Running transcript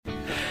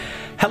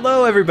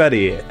Hello,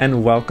 everybody,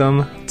 and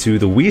welcome to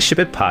the We Ship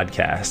It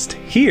podcast.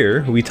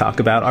 Here, we talk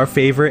about our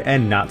favorite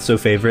and not so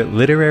favorite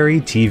literary,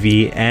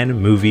 TV,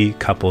 and movie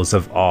couples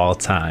of all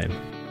time.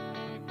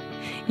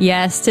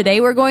 Yes,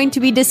 today we're going to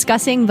be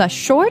discussing the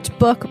short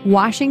book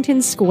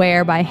Washington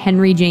Square by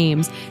Henry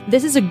James.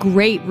 This is a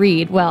great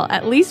read. Well,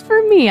 at least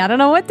for me. I don't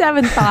know what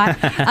Devin thought,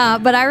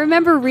 but I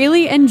remember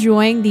really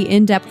enjoying the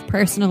in-depth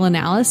personal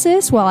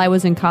analysis while I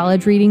was in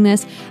college reading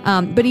this,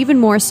 but even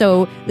more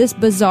so, this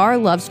bizarre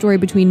love story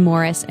between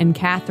Morris and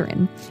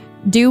Catherine.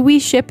 Do we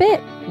ship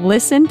it?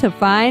 Listen to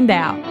find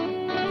out.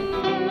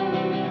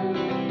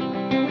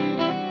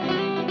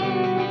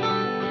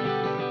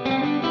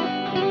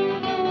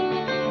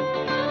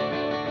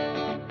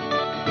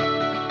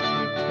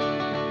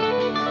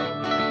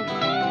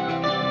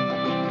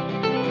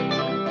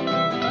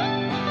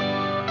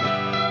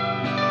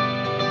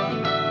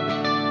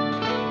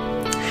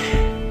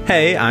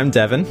 Hey, I'm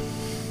Devin.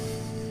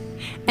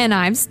 And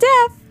I'm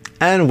Steph.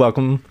 And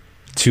welcome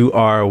to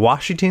our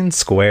Washington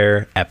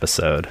Square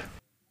episode.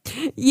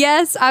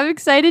 Yes, I'm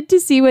excited to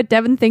see what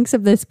Devin thinks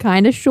of this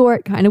kind of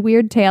short, kind of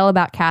weird tale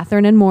about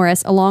Catherine and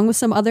Morris, along with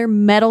some other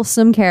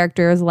meddlesome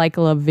characters like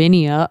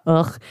Lavinia,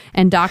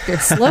 and Dr.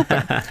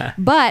 Sloper.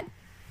 But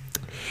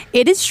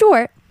it is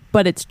short,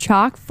 but it's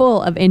chock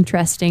full of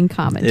interesting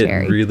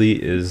commentary. It really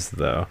is,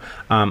 though.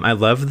 I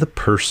love the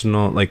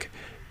personal,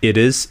 it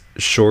is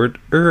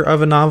shorter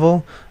of a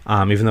novel,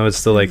 even though it's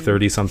still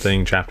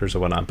 30-something chapters or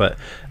whatnot. But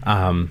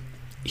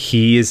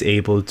he is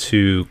able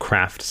to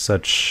craft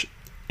such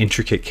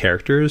intricate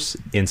characters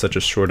in such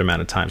a short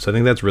amount of time. So I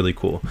think that's really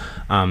cool.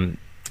 And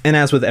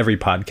as with every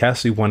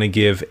podcast, we want to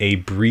give a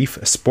brief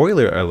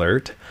spoiler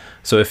alert.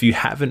 So if you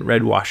haven't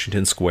read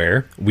Washington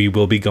Square, we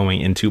will be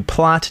going into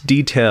plot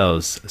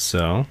details.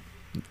 So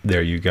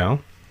there you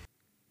go.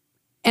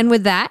 And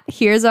with that,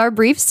 here's our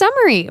brief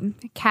summary.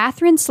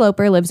 Catherine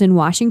Sloper lives in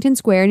Washington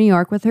Square, New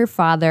York with her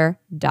father,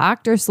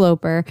 Dr.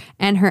 Sloper,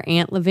 and her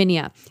aunt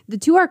Lavinia. The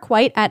two are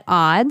quite at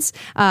odds.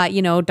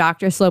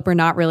 Dr. Sloper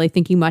not really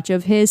thinking much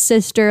of his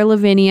sister,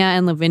 Lavinia,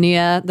 and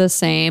Lavinia the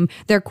same.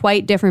 They're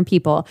quite different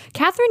people.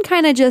 Catherine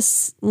kind of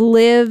just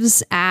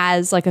lives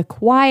as a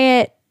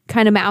quiet,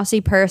 kind of mousy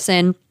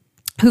person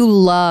who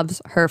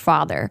loves her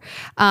father.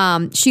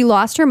 She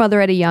lost her mother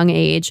at a young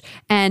age.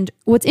 And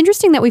what's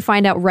interesting that we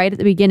find out right at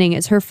the beginning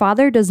is her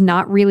father does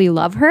not really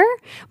love her,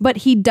 but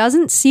he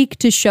doesn't seek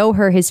to show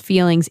her his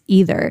feelings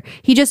either.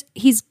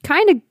 He's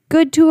kind of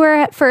good to her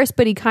at first,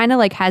 but he kind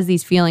of has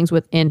these feelings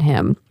within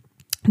him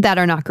that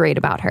are not great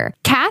about her.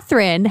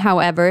 Catherine,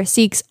 however,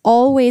 seeks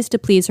always to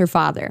please her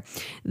father.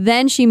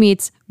 Then she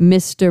meets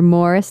Mr.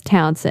 Morris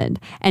Townsend,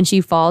 and she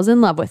falls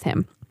in love with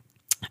him.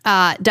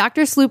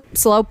 Dr.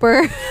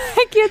 Sloper,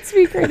 I can't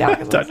speak right now.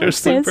 Dr.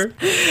 Sloper.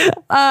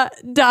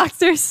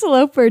 Dr.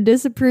 Sloper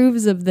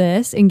disapproves of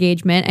this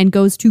engagement and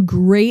goes to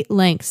great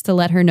lengths to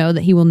let her know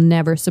that he will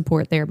never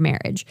support their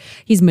marriage.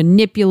 He's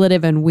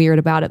manipulative and weird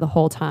about it the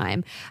whole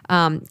time.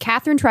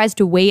 Catherine tries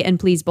to wait and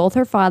please both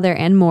her father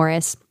and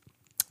Morris.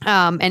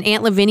 And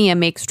Aunt Lavinia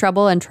makes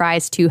trouble and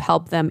tries to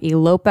help them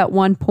elope at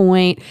one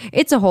point.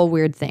 It's a whole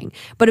weird thing.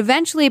 But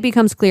eventually it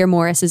becomes clear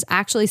Morris is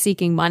actually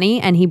seeking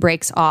money and he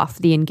breaks off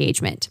the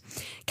engagement.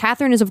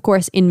 Catherine is, of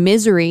course, in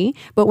misery,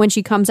 but when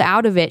she comes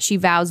out of it, she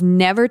vows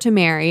never to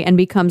marry and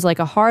becomes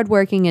a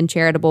hardworking and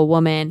charitable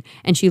woman,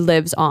 and she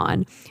lives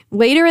on.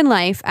 Later in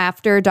life,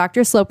 after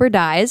Dr. Sloper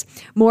dies,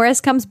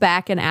 Morris comes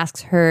back and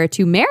asks her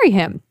to marry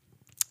him.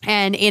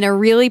 And in a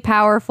really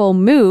powerful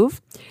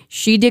move,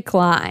 she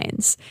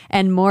declines,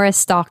 and Morris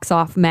stalks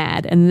off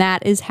mad, and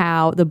that is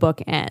how the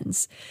book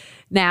ends.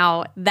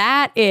 Now,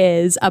 that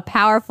is a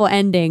powerful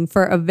ending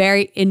for a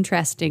very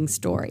interesting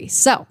story.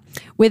 So,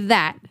 with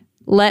that,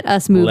 let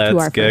us move to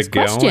our first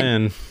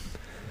question.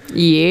 Going.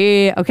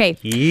 Yeah. Okay.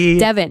 Yeah.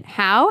 Devin,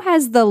 how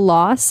has the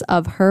loss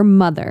of her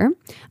mother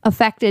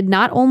affected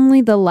not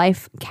only the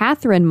life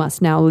Catherine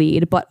must now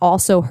lead, but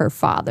also her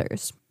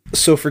father's?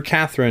 So for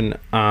Catherine,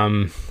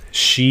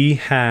 she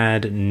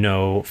had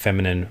no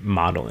feminine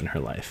model in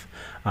her life.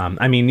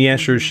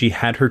 Sure, she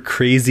had her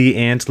crazy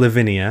aunt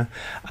Lavinia,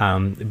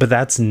 but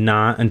that's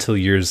not until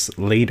years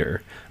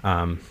later,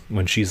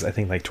 when she's, I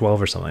think,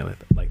 12 or something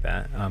like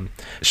that.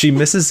 She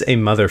misses a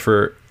mother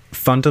for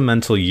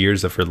fundamental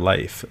years of her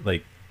life,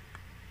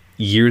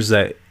 years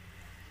that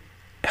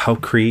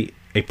help create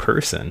a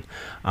person.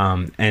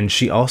 And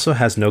she also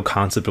has no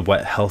concept of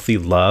what healthy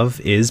love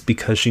is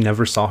because she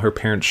never saw her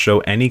parents show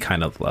any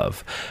kind of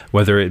love,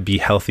 whether it be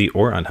healthy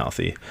or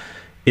unhealthy.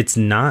 It's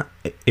not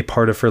a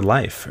part of her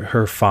life.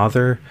 Her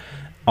father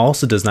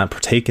also does not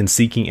partake in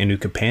seeking a new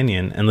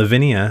companion, and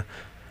Lavinia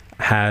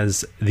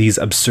has these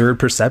absurd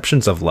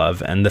perceptions of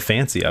love and the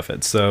fancy of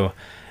it. So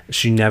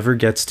she never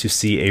gets to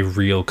see a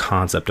real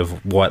concept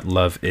of what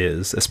love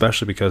is,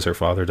 especially because her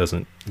father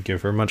doesn't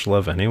give her much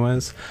love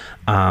anyways.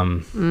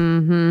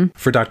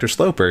 For Dr.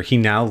 Sloper, he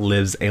now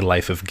lives a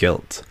life of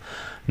guilt.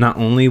 Not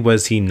only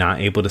was he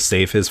not able to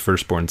save his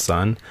firstborn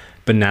son,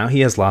 but now he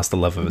has lost the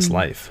love of his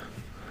life.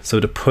 So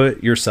to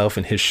put yourself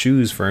in his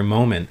shoes for a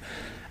moment,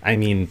 I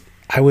mean,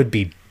 I would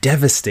be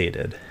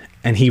devastated.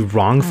 and he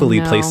wrongfully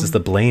Oh, no. places the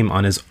blame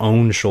on his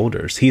own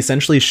shoulders. He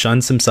essentially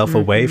shuns himself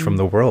away from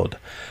the world,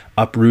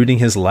 uprooting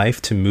his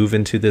life to move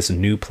into this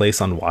new place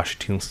on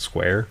Washington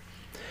Square.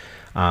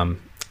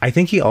 I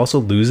think he also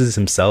loses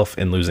himself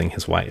in losing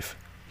his wife.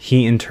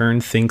 He in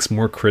turn thinks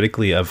more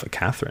critically of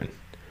Catherine.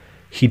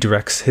 He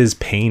directs his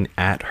pain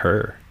at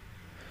her.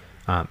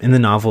 In the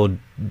novel,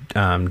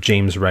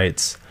 James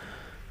writes,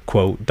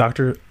 quote,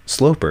 Dr.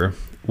 Sloper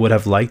would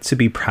have liked to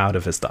be proud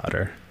of his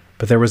daughter,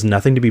 but there was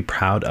nothing to be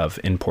proud of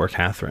in poor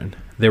Catherine.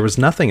 There was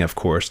nothing, of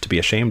course, to be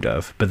ashamed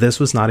of, but this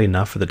was not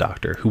enough for the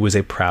doctor, who was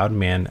a proud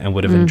man and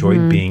would have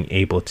enjoyed being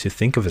able to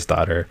think of his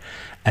daughter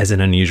as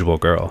an unusual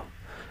girl,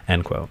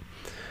 end quote.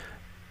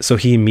 So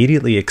he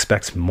immediately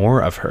expects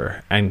more of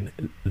her and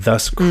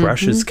thus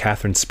crushes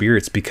Catherine's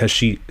spirits because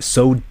she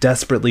so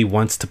desperately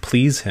wants to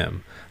please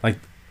him. Like,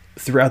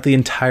 throughout the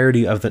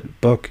entirety of the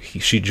book,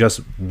 she just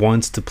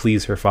wants to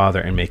please her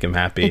father and make him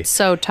happy. It's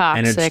so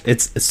toxic. And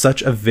it's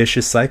such a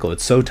vicious cycle.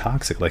 It's so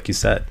toxic, like you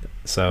said.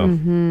 So, I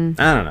don't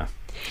know.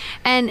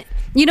 And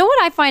you know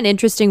what I find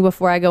interesting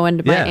before I go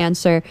into my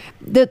answer?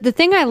 The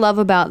thing I love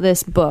about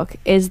this book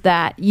is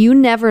that you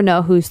never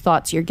know whose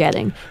thoughts you're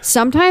getting.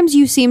 Sometimes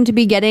you seem to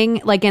be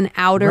getting like an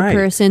outer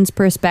person's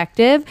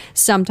perspective.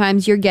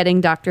 Sometimes you're getting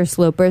Dr.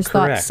 Sloper's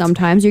thoughts.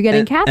 Sometimes you're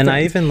getting Catherine.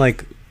 And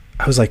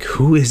I was like,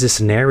 who is this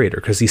narrator?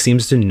 Because he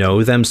seems to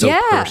know them so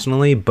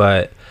personally,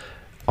 but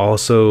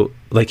also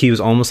like he was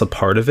almost a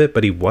part of it,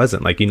 but he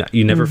wasn't. Like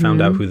you never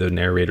found out who the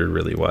narrator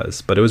really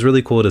was. But it was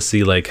really cool to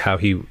see like how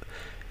he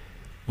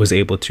was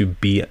able to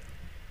be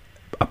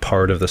a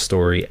part of the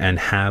story and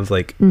have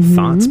like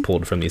thoughts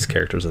pulled from these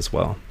characters as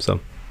well. So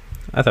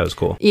I thought it was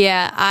cool.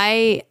 Yeah,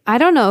 I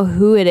don't know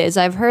who it is.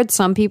 I've heard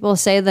some people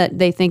say that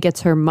they think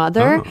it's her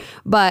mother,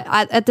 but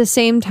at the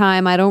same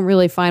time, I don't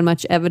really find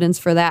much evidence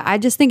for that. I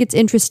just think it's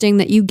interesting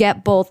that you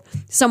get both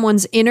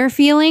someone's inner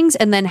feelings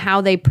and then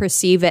how they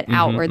perceive it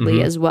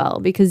outwardly as well,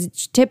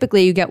 because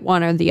typically you get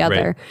one or the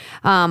other.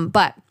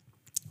 But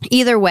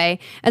either way,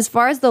 as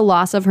far as the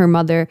loss of her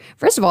mother,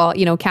 first of all,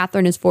 you know,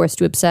 Catherine is forced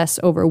to obsess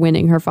over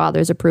winning her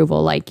father's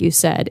approval, like you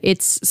said.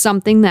 It's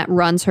something that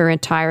runs her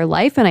entire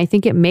life, and I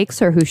think it makes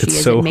her who she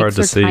is. So it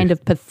makes her kind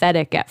of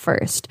pathetic at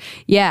first.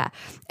 Yeah.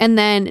 And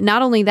then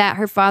not only that,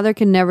 her father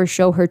can never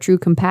show her true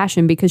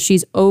compassion because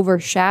she's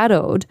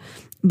overshadowed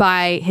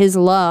by his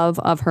love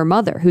of her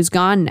mother, who's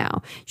gone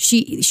now.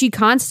 She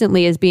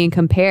constantly is being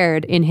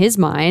compared in his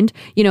mind.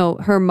 You know,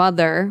 her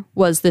mother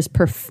was this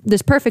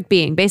perfect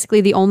being, basically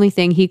the only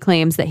thing he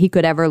claims that he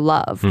could ever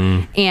love.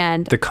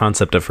 And the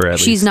concept of her, at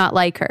least. She's not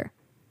like her.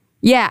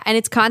 Yeah, and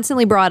it's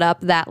constantly brought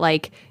up that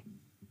like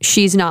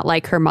she's not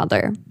like her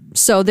mother.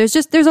 So there's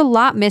a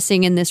lot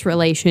missing in this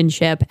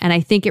relationship, and I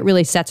think it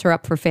really sets her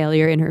up for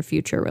failure in her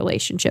future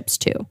relationships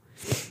too.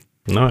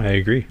 No, I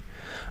agree.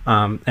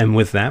 And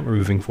with that, we're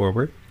moving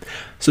forward.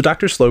 So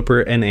Dr.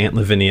 Sloper and Aunt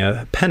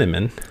Lavinia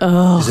Penniman,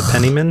 is it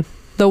Penniman?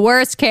 The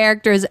worst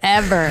characters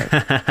ever.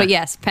 But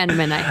yes,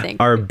 Penniman, I think.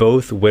 Are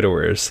both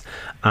widowers,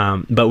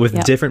 but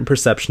with different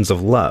perceptions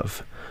of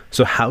love.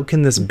 So how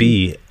can this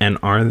be, and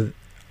are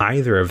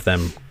either of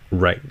them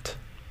right?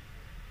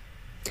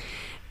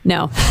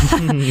 No,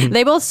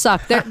 they both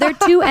suck. They're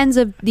two ends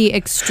of the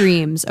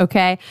extremes,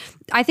 okay?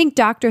 I think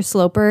Dr.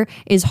 Sloper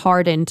is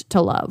hardened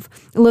to love.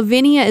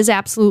 Lavinia is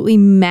absolutely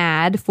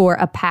mad for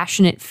a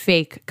passionate,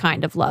 fake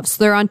kind of love.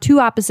 So they're on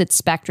two opposite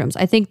spectrums.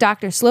 I think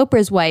Dr.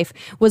 Sloper's wife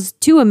was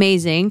too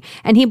amazing,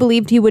 and he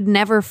believed he would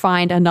never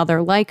find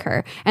another like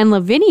her. And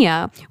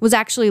Lavinia was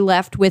actually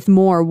left with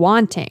more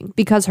wanting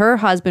because her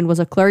husband was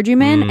a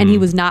clergyman and he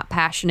was not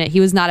passionate. He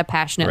was not a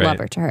passionate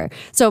lover to her.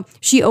 So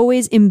she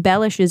always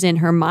embellishes in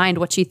her mind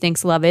what she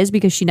thinks love is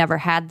because she never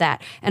had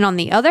that. And on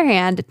the other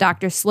hand,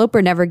 Dr.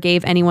 Sloper never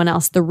gave anyone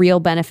else the real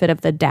benefit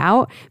of the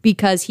doubt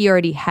because he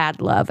already had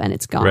love and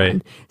it's gone.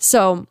 Right.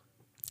 So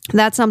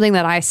that's something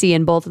that I see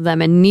in both of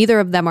them, and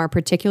neither of them are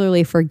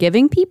particularly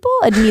forgiving people,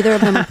 and neither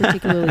of them are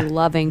particularly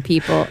loving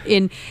people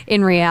in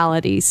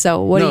reality.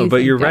 So what do you think? No,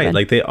 but you're Kevin? right.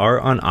 Like, they are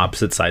on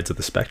opposite sides of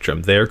the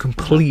spectrum. They're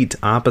complete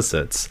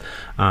opposites.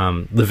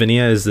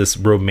 Lavinia is this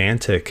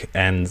romantic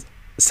and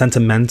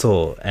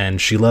sentimental, and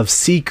she loves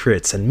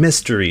secrets and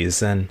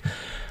mysteries, and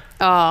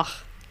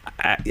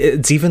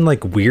it's even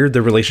like weird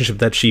the relationship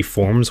that she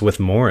forms with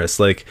Morris.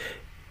 Like,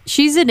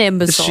 she's an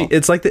imbecile.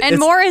 It's like and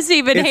Morris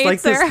even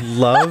hates like her. This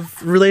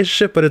love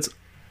relationship,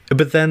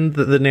 but then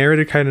the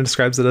narrator kind of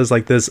describes it as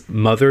like this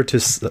mother to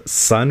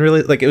son,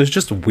 really. Like, it was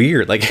just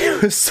weird. Like,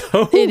 it was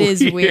so It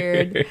is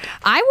weird.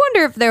 I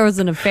wonder if there was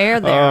an affair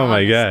there. Oh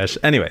my gosh.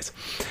 Anyways,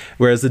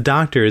 whereas the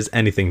doctor is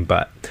anything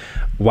but.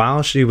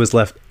 While she was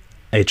left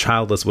a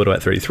childless widow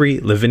at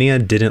 33, Lavinia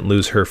didn't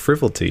lose her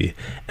frivolity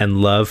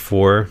and love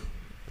for,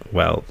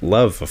 well,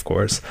 love, of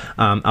course.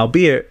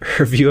 Albeit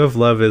her view of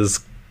love is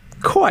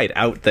quite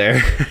out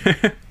there.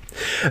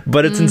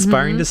 But it's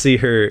inspiring to see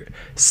her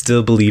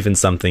still believe in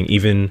something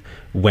even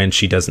when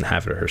she doesn't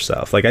have it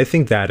herself. Like, I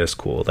think that is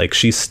cool. Like,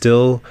 she's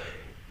still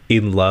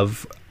in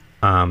love.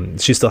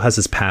 She still has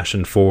this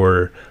passion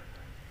for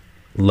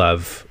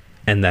love,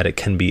 and that it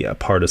can be a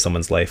part of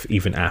someone's life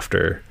even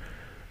after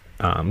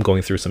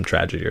going through some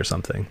tragedy or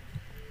something.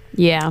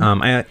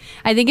 Yeah.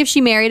 I think if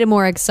she married a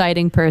more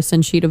exciting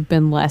person, she'd have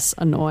been less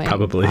annoying.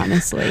 Probably.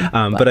 Honestly.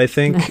 But I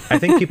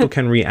think people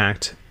can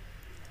react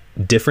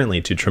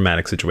differently to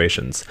traumatic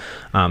situations.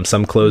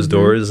 Some close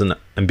doors and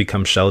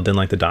become shelled in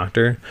like the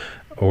doctor,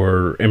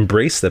 or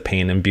embrace the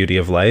pain and beauty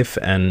of life.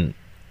 And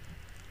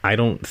I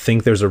don't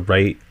think there's a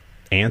right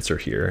answer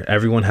here.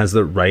 Everyone has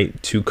the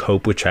right to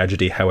cope with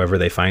tragedy however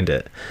they find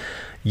it.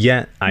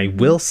 Yet I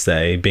will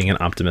say, being an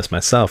optimist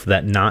myself,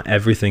 that not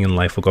everything in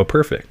life will go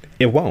perfect.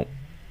 It won't.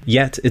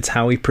 Yet it's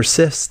how we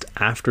persist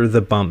after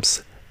the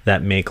bumps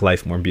that make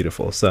life more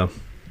beautiful. So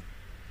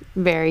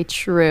very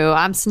true.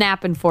 I'm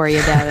snapping for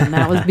you, Devin.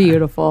 That was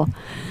beautiful.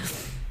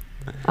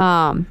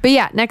 But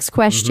yeah, next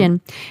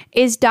question.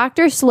 Is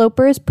Dr.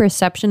 Sloper's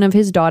perception of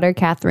his daughter,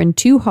 Catherine,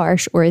 too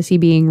harsh, or is he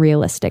being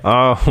realistic?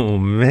 Oh,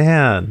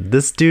 man.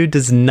 This dude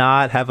does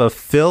not have a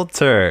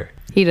filter.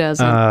 He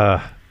doesn't.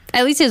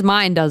 At least his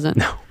mind doesn't.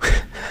 No.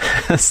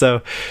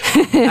 So,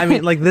 I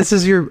mean, like, this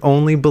is your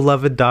only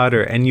beloved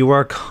daughter, and you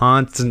are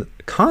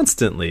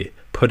constantly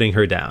putting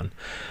her down.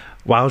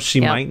 While she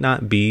might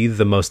not be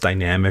the most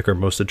dynamic or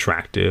most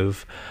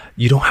attractive,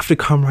 you don't have to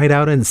come right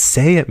out and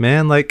say it,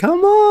 man. Like,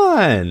 come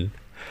on.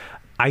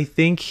 I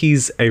think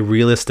he's a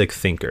realistic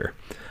thinker.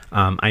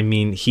 I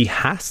mean, he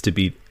has to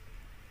be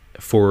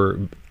for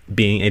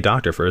being a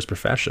doctor for his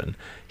profession.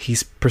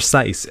 He's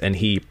precise and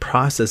he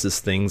processes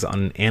things on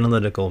an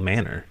analytical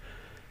manner.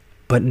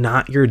 But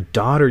not your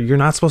daughter. You're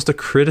not supposed to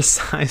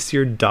criticize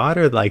your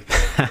daughter like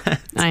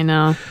that. I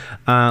know.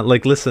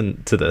 Like,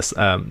 listen to this.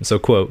 So,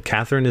 quote,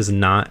 Catherine is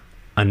not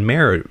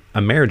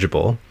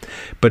unmarriageable,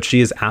 but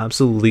she is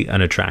absolutely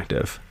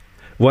unattractive.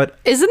 What?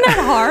 Isn't that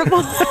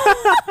horrible?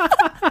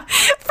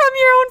 From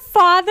your own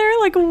father?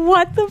 Like,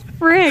 what the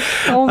frick?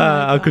 Oh my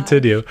I'll God.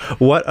 continue.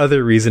 What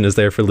other reason is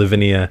there for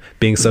Lavinia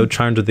being so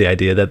charmed with the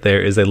idea that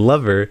there is a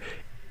lover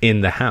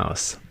in the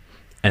house?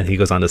 And he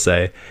goes on to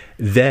say,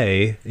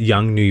 they,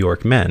 young New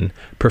York men,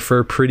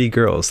 prefer pretty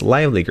girls,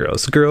 lively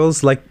girls,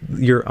 girls like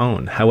your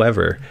own.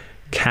 However,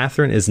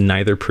 Catherine is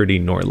neither pretty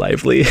nor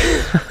lively.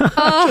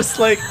 Just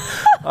like,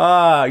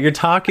 you're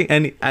talking,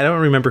 and I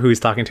don't remember who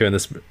he's talking to in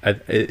this,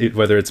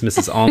 whether it's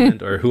Mrs.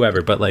 Almond or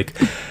whoever, but like,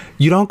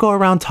 you don't go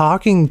around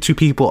talking to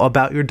people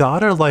about your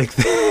daughter like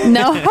this.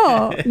 No,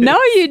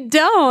 you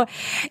don't.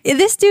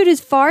 This dude is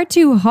far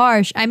too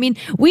harsh. I mean,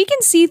 we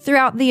can see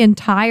throughout the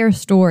entire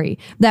story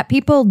that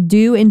people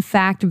do in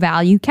fact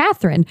value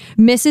Catherine.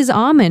 Mrs.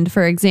 Almond,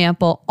 for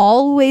example,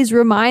 always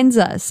reminds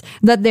us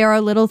that there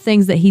are little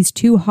things that he's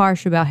too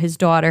harsh about his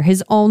daughter,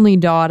 his only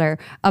daughter,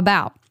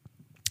 about.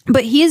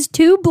 But he is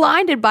too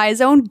blinded by his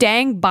own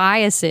dang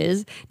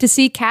biases to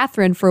see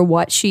Catherine for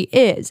what she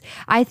is.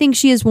 I think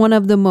she is one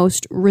of the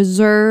most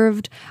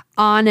reserved,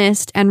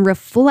 honest, and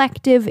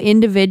reflective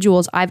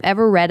individuals I've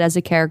ever read as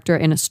a character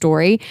in a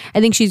story. I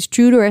think she's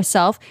true to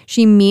herself.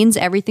 She means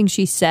everything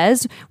she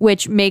says,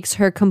 which makes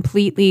her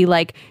completely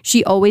like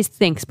she always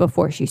thinks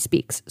before she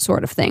speaks,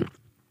 sort of thing.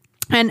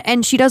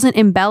 And she doesn't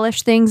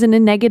embellish things in a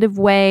negative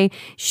way.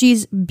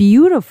 She's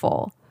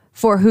beautiful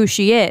for who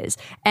she is.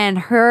 And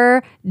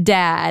her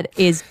dad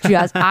is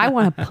just, I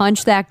want to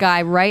punch that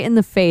guy right in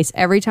the face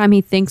every time he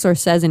thinks or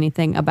says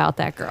anything about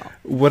that girl.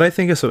 What I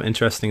think is so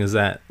interesting is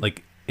that,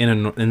 like, in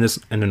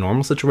a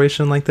normal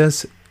situation like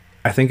this,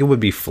 I think it would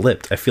be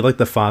flipped. I feel like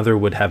the father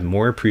would have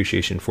more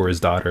appreciation for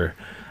his daughter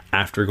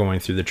after going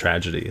through the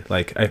tragedy.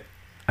 Like,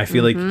 I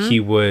feel like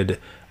he would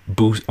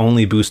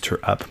boost her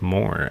up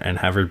more and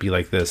have her be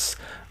like this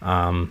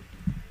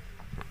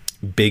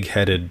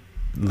big-headed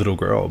little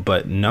girl.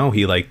 But no,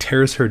 he like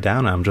tears her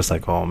down. I'm just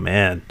like, oh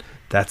man,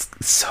 that's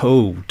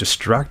so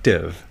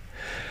destructive.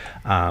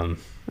 Right.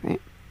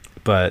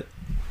 But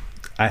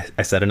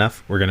I said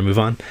enough. We're gonna move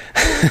on.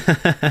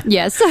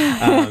 Yes.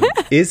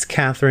 Is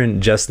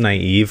Catherine just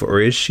naive, or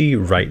is she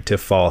right to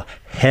fall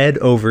head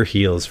over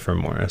heels for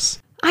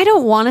Morris? I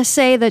don't want to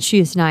say that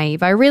she's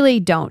naive. I really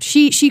don't.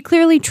 She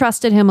clearly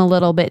trusted him a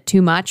little bit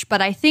too much,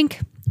 but I think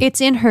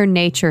it's in her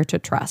nature to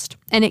trust,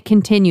 and it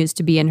continues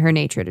to be in her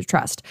nature to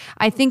trust.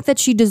 I think that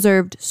she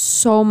deserved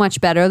so much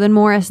better than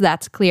Morris,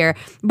 that's clear.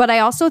 But I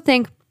also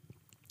think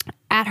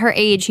at her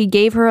age, he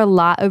gave her a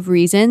lot of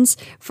reasons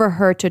for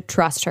her to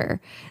trust her.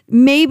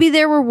 Maybe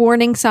there were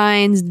warning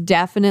signs.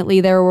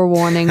 Definitely there were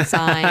warning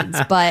signs.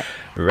 But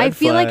I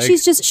feel like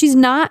she's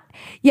not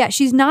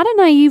a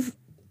naive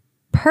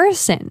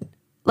person.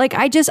 Like,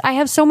 I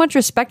have so much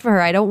respect for her.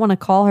 I don't want to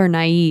call her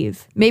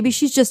naive. Maybe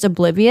she's just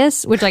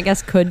oblivious, which I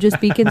guess could just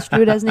be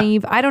construed as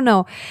naive. I don't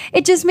know.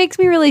 It just makes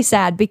me really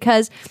sad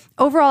because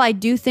overall, I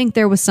do think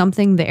there was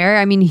something there.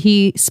 I mean,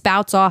 he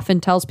spouts off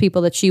and tells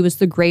people that she was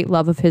the great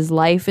love of his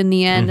life in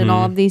the end and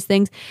all of these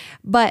things.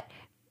 But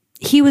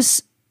he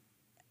was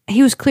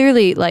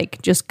clearly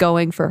like just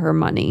going for her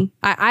money.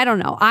 I don't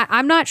know.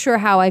 I'm not sure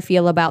how I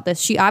feel about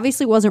this. She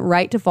obviously wasn't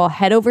right to fall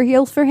head over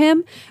heels for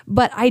him,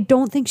 but I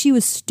don't think she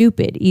was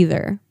stupid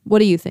either. What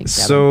do you think,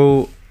 Devin?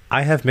 So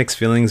I have mixed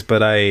feelings,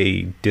 but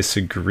I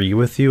disagree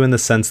with you in the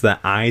sense that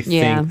I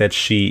think that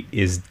she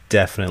is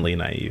definitely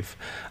naive.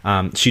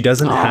 She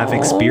doesn't have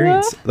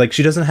experience. Like,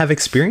 she doesn't have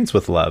experience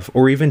with love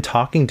or even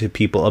talking to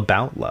people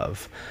about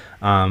love.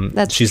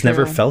 She's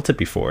never felt it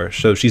before.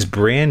 So she's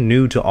brand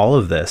new to all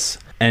of this.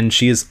 And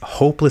she is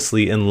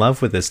hopelessly in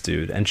love with this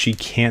dude. And she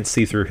can't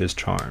see through his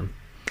charm.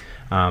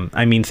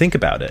 I mean, think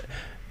about it.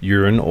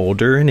 You're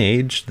older in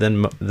age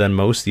than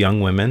most young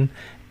women.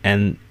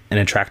 And an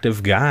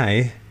attractive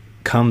guy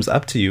comes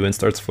up to you and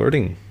starts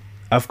flirting.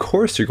 Of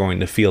course you're going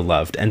to feel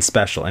loved and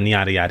special and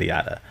yada yada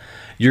yada.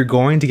 You're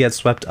going to get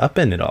swept up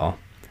in it all.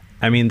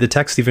 I mean, the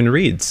text even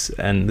reads,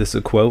 and this is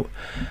a quote,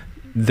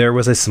 "There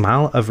was a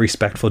smile of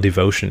respectful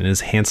devotion in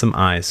his handsome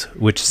eyes,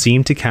 which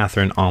seemed to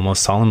Catherine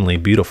almost solemnly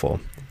beautiful.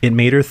 It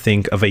made her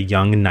think of a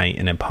young knight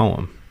in a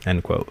poem."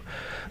 End quote.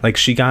 Like,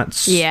 she got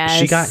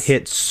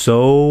hit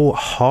so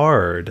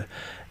hard.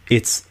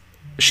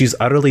 She's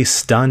utterly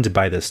stunned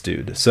by this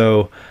dude.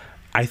 So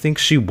I think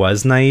she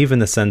was naive in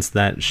the sense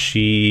that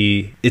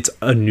it's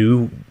a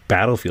new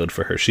battlefield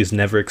for her. She's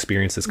never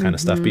experienced this kind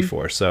of stuff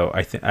before. So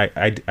I think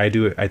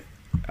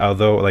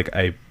although like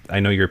I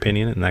know your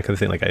opinion and that kind of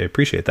thing, like I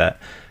appreciate that,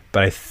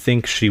 but I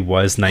think she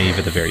was naive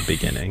at the very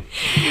beginning.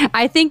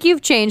 I think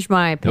you've changed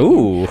my opinion.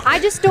 Ooh. I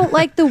just don't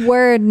like the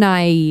word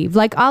naive.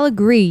 Like, I'll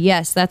agree.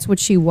 Yes, that's what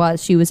she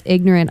was. She was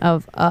ignorant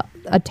of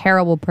a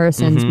terrible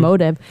person's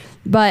motive,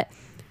 but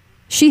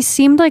she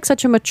seemed like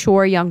such a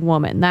mature young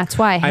woman. That's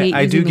why I hate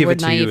using the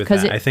word naive.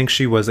 Because I think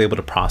she was able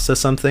to process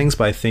some things,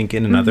 but I think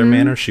in another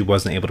manner, she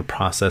wasn't able to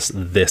process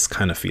this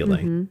kind of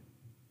feeling.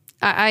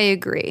 I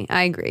agree.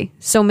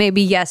 So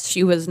maybe, yes,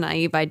 she was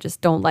naive. I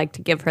just don't like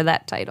to give her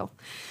that title.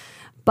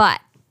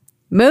 But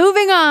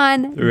moving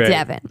on, right.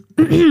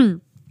 Devin.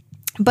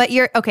 But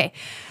okay,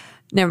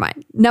 never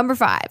mind. Number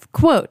 5,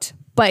 quote,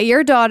 "But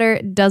your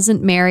daughter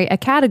doesn't marry a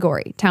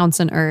category,"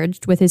 Townsend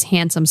urged with his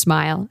handsome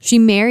smile. "She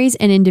marries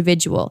an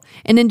individual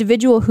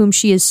whom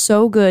she is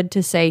so good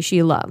to say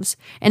she loves,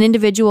 an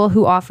individual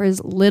who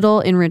offers little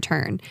in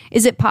return.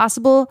 Is it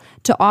possible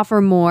to offer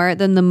more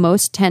than the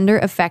most tender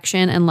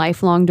affection and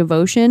lifelong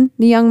devotion?"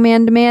 the young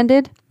man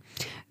demanded.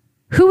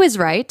 Who is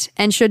right,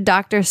 and should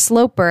Dr.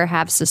 Sloper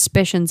have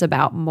suspicions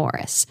about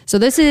Morris? So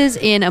this is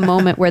in a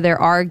moment where they're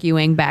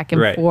arguing back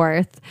and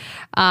forth.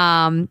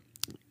 And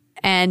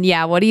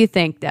yeah, what do you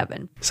think,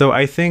 Devin? So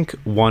I think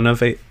one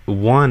of a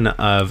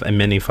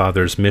many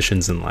father's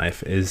missions in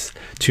life is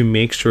to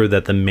make sure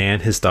that the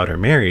man his daughter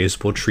marries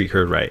will treat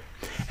her right.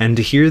 And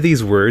to hear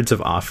these words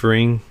of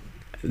offering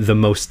the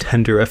most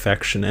tender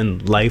affection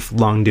and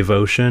lifelong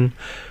devotion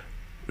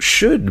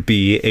should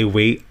be a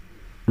weight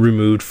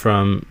removed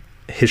from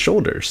his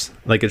shoulders.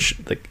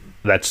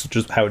 That's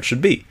just how it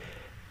should be.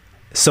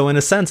 So in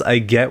a sense, I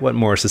get what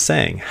Morris is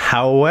saying.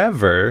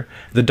 However,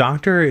 the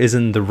doctor is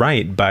in the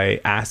right by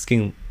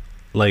asking,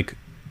 like,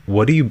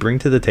 what do you bring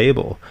to the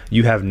table?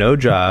 You have no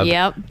job,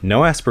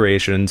 no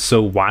aspirations,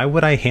 so why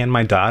would I hand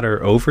my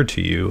daughter over to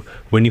you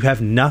when you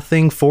have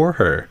nothing for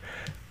her?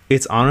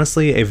 It's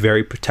honestly a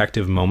very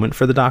protective moment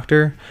for the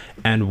doctor,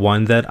 and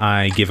one that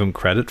I give him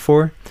credit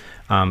for.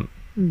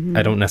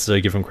 I don't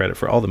necessarily give him credit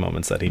for all the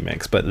moments that he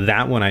makes, but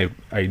that one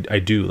I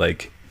do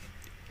like.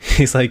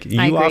 He's like,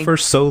 you offer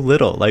so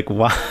little. Like,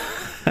 why?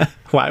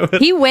 Why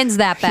would he wins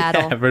that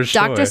battle? Yeah, for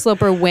sure. Dr.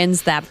 Sloper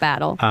wins that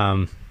battle.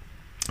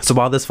 So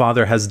while this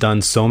father has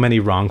done so many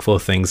wrongful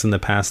things in the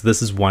past,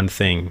 this is one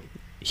thing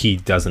he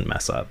doesn't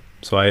mess up.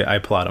 So I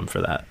applaud him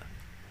for that.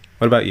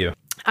 What about you?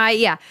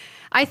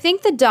 I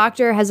think the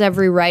doctor has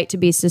every right to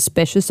be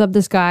suspicious of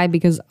this guy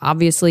because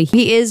obviously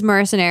he is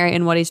mercenary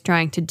in what he's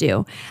trying to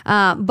do.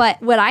 But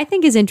what I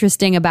think is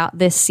interesting about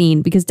this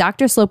scene, because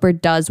Dr. Sloper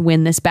does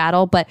win this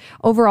battle, but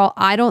overall,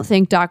 I don't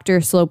think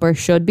Dr. Sloper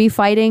should be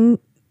fighting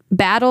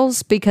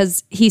battles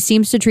because he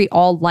seems to treat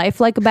all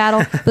life like a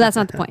battle, but that's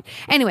not the point.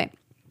 Anyway,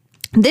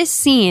 this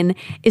scene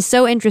is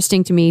so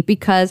interesting to me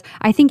because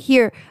I think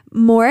here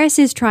Morris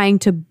is trying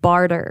to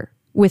barter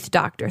with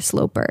Dr.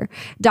 Sloper.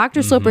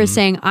 Dr. Sloper is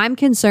saying, I'm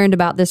concerned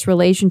about this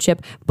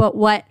relationship. But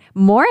what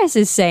Morris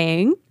is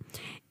saying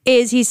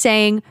is he's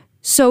saying,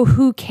 so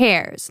who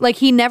cares? Like,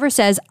 he never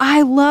says,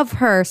 I love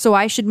her, so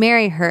I should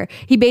marry her.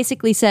 He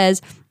basically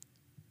says,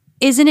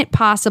 isn't it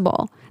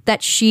possible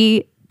that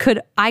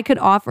I could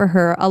offer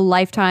her a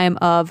lifetime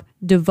of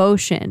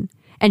devotion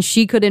and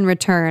she could in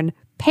return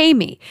pay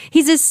me?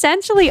 He's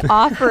essentially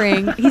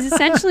offering, he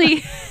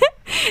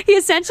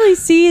essentially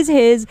sees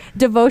his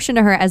devotion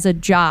to her as a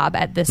job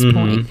at this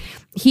point.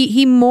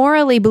 He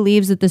morally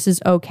believes that this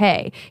is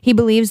okay. He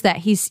believes that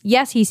he's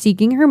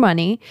seeking her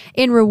money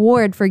in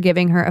reward for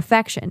giving her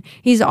affection.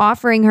 He's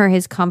offering her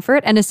his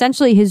comfort and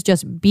essentially his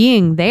just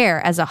being there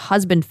as a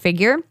husband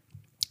figure.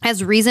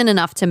 has reason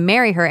enough to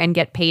marry her and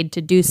get paid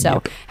to do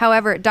so.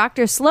 However,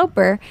 Dr.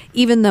 Sloper,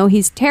 even though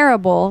he's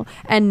terrible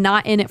and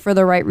not in it for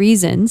the right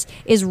reasons,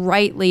 is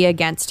rightly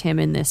against him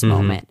in this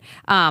moment.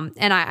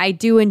 And I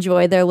do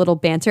enjoy their little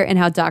banter and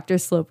how Dr.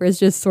 Sloper is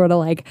just sort of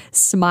like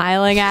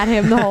smiling at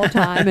him the whole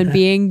time and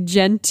being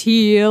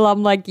genteel.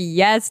 I'm like,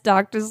 yes,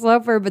 Dr.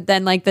 Sloper. But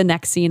then like the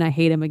next scene, I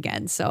hate him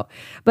again. So,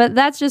 but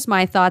that's just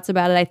my thoughts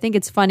about it. I think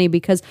it's funny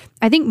because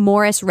I think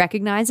Morris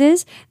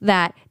recognizes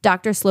that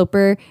Dr.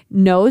 Sloper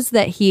knows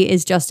that he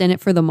is just in it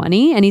for the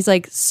money. And he's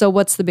like, so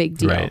what's the big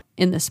deal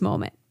in this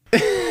moment? All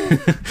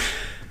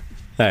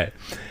right.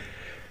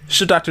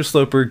 Should Dr.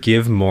 Sloper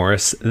give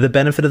Morris the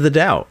benefit of the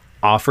doubt?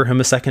 Offer him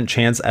a second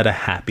chance at a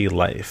happy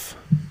life?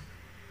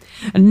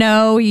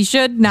 No, he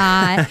should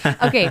not.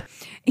 Okay.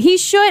 He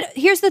should.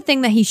 Here's the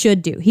thing that he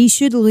should do. He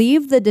should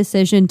leave the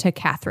decision to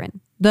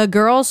Catherine. The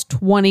girl's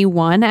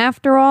 21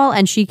 after all,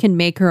 and she can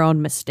make her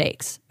own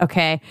mistakes.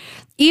 Okay.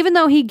 Even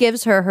though he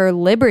gives her her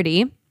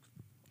liberty,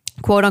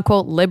 quote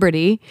unquote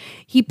liberty,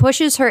 he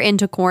pushes her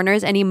into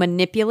corners and he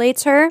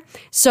manipulates her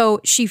so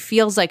she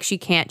feels like she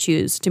can't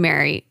choose to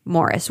marry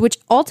Morris, which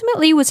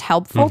ultimately was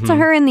helpful to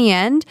her in the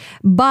end.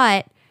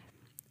 But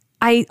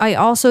I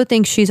also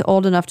think she's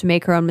old enough to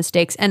make her own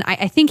mistakes. And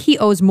I think he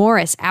owes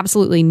Morris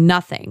absolutely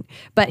nothing,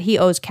 but he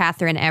owes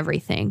Catherine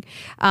everything.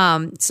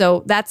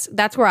 So that's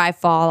where I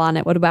fall on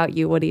it. What about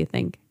you? What do you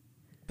think?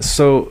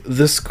 So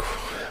this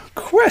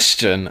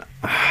question,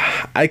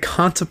 I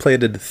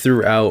contemplated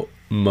throughout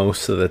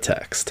most of the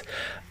text.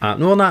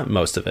 Well, not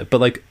most of it,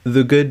 but like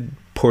the good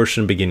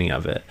portion beginning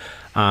of it.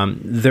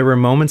 There were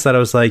moments that I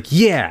was like,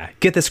 yeah,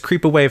 get this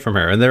creep away from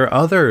her. And there are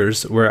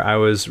others where I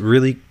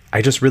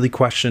just really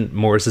questioned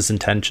Morris's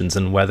intentions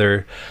and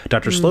whether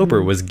Dr.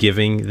 Sloper was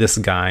giving this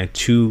guy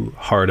too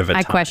hard of a time.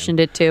 I questioned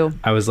it too.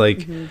 I was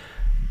like,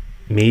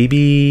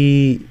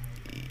 maybe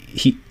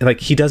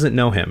he doesn't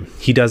know him.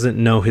 He doesn't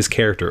know his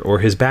character or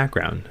his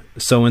background.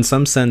 So in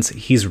some sense,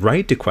 he's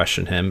right to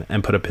question him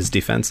and put up his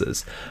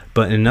defenses.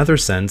 But in another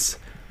sense,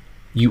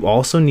 you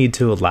also need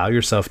to allow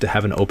yourself to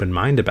have an open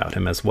mind about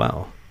him as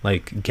well.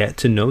 Like, get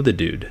to know the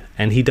dude.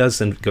 And he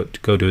does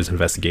go do his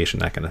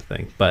investigation, that kind of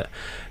thing. But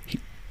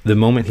the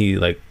moment he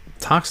like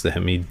talks to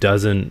him, he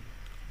doesn't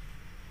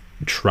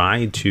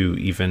try to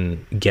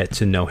even get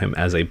to know him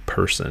as a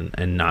person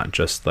and not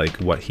just like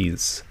what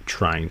he's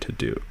trying to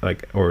do,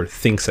 like, or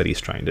thinks that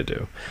he's trying to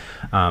do.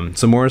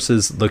 So Morris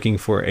is looking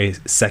for a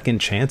second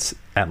chance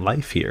at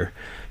life here.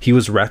 He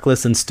was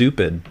reckless and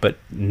stupid, but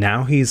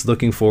now he's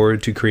looking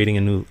forward to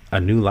creating a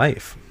new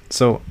life.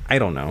 So I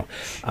don't know.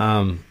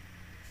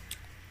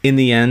 In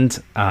the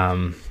end,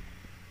 I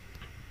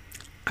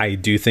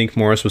do think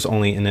Morris was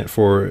only in it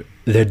for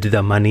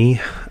the money,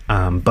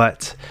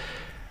 but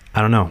I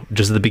don't know.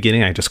 Just at the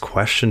beginning, I just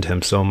questioned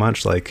him so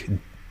much. Like,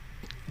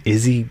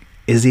 is he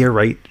a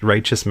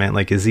righteous man?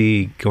 Like, is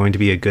he going to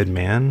be a good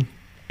man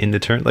in the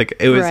turn? Like,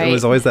 it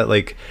was always that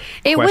like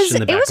question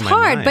in the back it was of my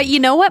hard. mind. But you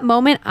know what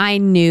moment I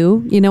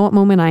knew? You know what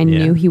moment I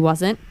knew he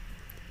wasn't?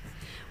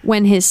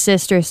 When his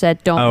sister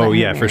said, "Don't." Oh let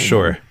yeah, her for marry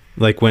sure. him.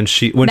 Like when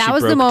she That she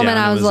was the broke moment down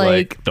I and was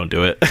like, "Don't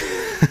do it."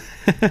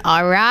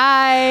 All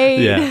right.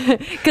 Yeah.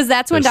 Because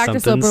that's when There's Dr.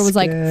 something Sloper was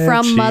like,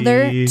 from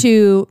mother sketchy.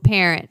 to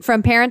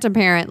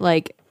parent,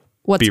 like,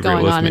 what's Be real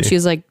going with on? me. And she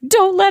was like,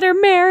 don't let her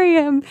marry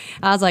him.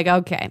 I was like,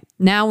 okay,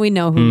 now we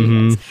know who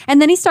he is. And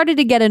then he started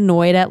to get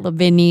annoyed at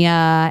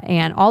Lavinia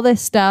and all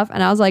this stuff.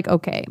 And I was like,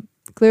 okay,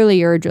 clearly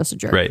you're just a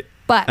jerk. Right.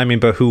 But I mean,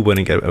 but who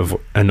wouldn't get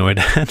annoyed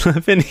at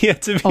Lavinia,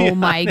 to be oh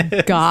my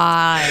honest?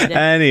 God.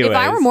 Anyways. If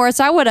I were Morris,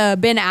 I would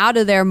have been out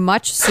of there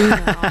much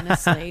sooner,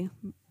 honestly.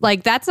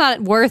 Like, that's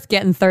not worth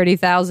getting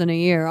 $30,000 a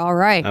year. All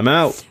right. I'm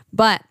out.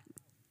 But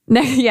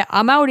yeah,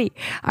 I'm outie.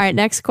 All right,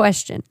 next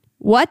question.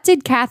 What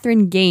did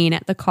Catherine gain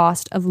at the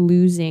cost of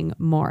losing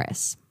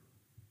Morris?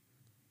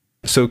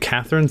 So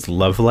Catherine's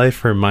love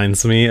life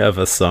reminds me of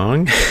a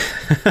song.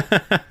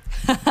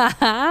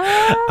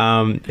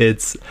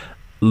 It's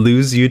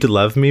 "Lose You to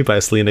Love Me" by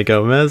Selena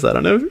Gomez. I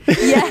don't know.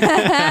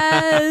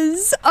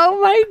 Yes.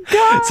 Oh my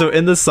God. So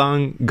in the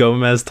song,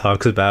 Gomez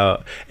talks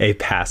about a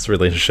past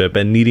relationship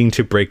and needing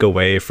to break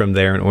away from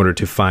there in order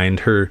to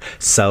find her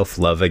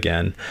self-love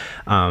again.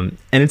 And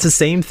it's the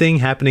same thing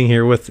happening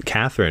here with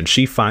Catherine.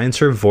 She finds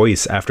her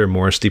voice after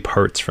Morris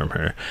departs from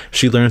her.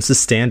 She learns to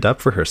stand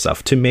up for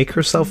herself, to make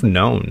herself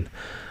known,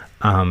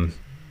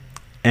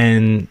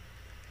 and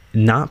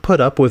not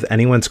put up with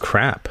anyone's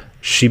crap.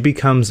 She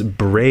becomes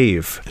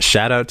brave.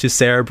 Shout out to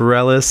Sarah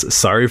Bareilles.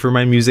 Sorry for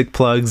my music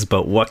plugs,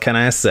 but what can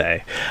I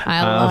say?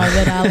 I love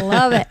it. I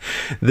love it.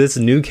 This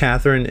new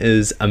Catherine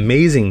is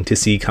amazing to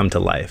see come to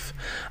life.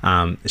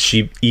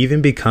 She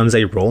even becomes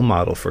a role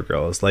model for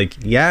girls. Like,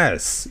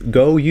 yes,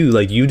 go you.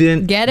 Like, you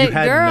didn't Get you it,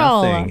 had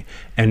girl. nothing,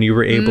 and you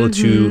were able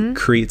to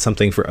create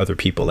something for other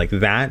people. Like,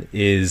 that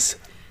is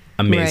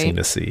amazing Right.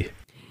 to see.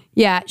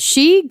 Yeah,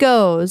 she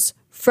goes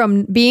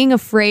from being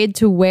afraid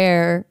to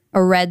wear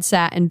a red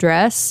satin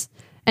dress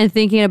and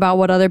thinking about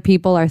what other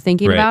people are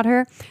thinking Right. about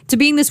her, to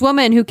being this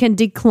woman who can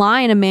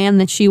decline a man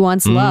that she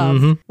once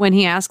loved when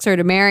he asks her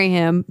to marry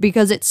him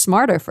because it's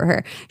smarter for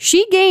her.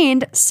 She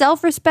gained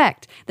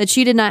self-respect that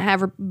she did not have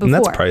before. And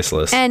that's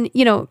priceless. And,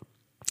 you know,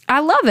 I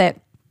love it.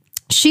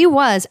 She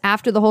was,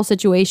 after the whole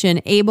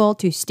situation, able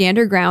to stand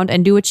her ground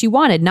and do what she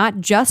wanted,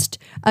 not just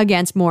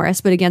against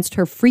Morris, but against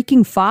her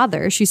freaking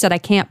father. She said, I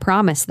can't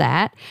promise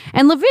that.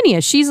 And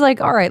Lavinia, she's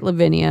like, all right,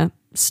 Lavinia,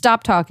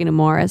 stop talking to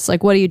Morris.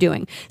 Like, what are you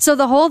doing? So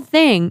the whole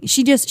thing,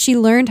 she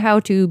learned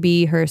how to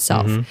be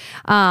herself.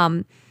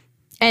 And,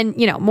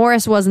 you know,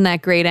 Morris wasn't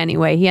that great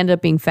anyway. He ended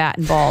up being fat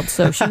and bald.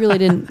 So she really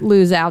didn't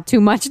lose out too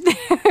much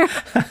there.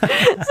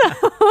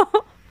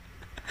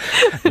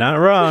 Not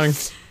wrong.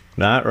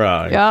 Not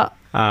wrong. Yeah.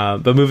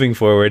 But moving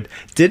forward,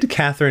 did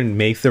Catherine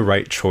make the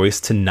right choice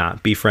to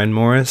not befriend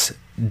Morris?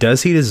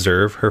 Does he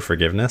deserve her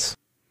forgiveness?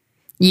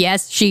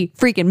 Yes, she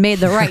freaking made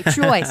the right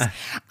choice.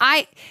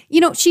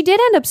 She did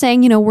end up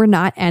saying, you know, we're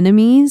not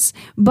enemies,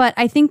 but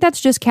I think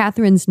that's just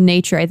Catherine's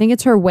nature. I think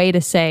it's her way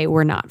to say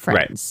we're not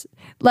friends.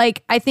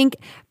 Like, I think,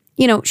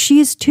 you know,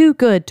 she's too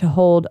good to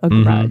hold a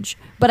grudge.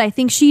 But I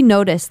think she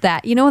noticed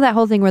that, you know, that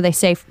whole thing where they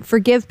say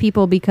forgive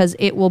people because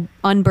it will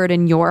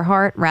unburden your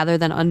heart rather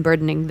than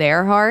unburdening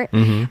their heart.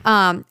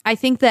 I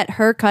think that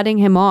her cutting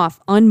him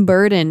off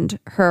unburdened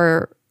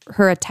her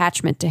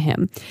attachment to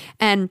him.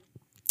 And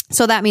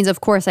so that means,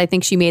 of course, I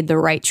think she made the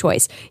right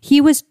choice.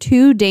 He was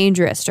too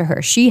dangerous to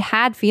her. She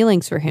had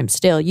feelings for him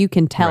still. You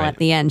can tell at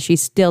the end she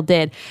still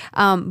did.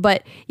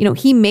 But, you know,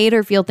 he made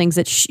her feel things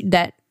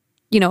that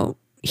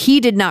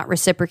he did not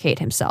reciprocate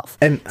himself.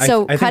 And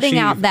so I cutting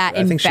out that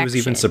I think she was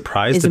even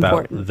surprised about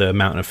important. the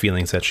amount of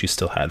feelings that she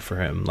still had for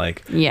him,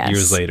 like Yes.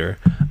 years later.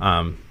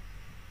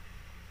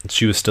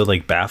 She was still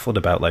like baffled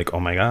about like, oh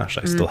my gosh,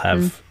 I still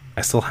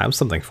have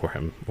something for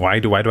him. Why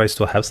do I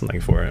still have something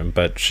for him?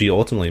 But she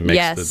ultimately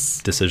makes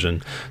the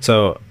decision.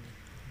 So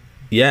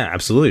yeah,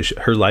 absolutely.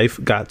 Her life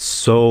got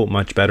so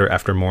much better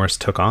after Morris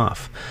took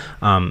off.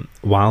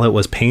 While it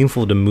was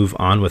painful to move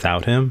on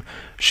without him,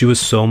 she was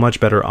so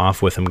much better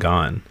off with him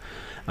gone.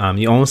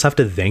 You almost have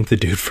to thank the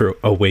dude for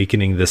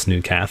awakening this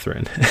new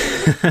Catherine.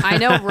 I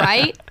know,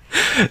 right?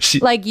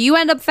 Like, you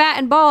end up fat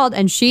and bald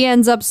and she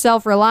ends up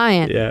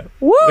self-reliant. Yeah.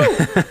 Woo!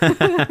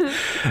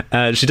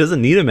 She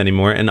doesn't need him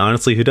anymore. And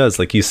honestly, who does?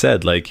 Like you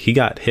said, like he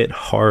got hit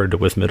hard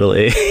with middle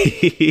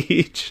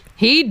age.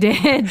 He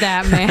did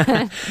that,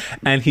 man.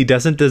 And he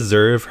doesn't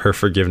deserve her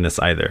forgiveness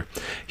either.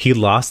 He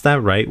lost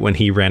that right when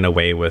he ran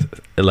away with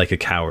like a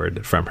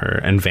coward from her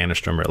and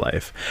vanished from her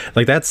life.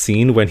 Like that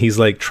scene when he's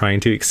like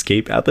trying to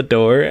escape out the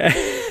door.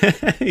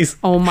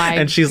 Oh my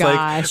And she's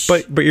gosh.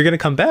 like, but you're gonna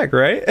come back,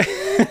 right?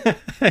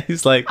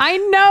 He's like, I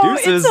know,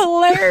 deuces. it's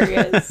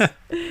hilarious.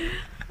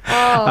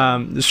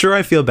 Sure,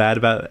 I feel bad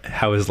about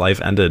how his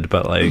life ended,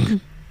 but like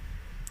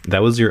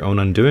that was your own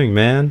undoing,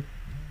 man.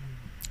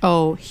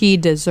 Oh, he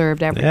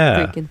deserved every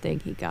freaking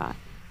thing he got.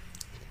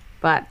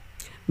 But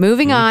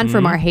moving on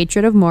from our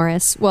hatred of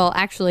Morris, well,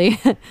 actually,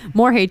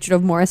 more hatred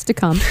of Morris to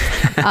come.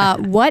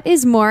 What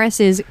is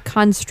Morris's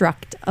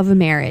construct of a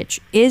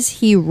marriage? Is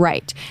he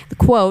right? The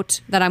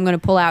quote that I'm going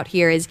to pull out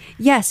here is,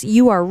 yes,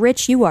 you are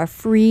rich, you are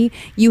free,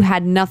 you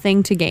had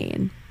nothing to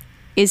gain.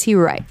 Is he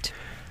right?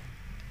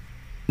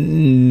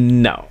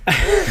 No.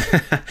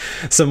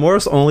 So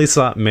Morris only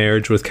sought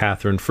marriage with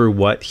Catherine for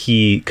what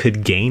he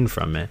could gain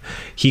from it.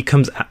 He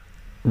comes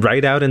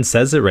right out and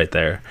says it right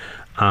there.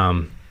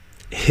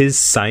 His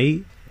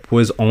sight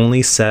was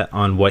only set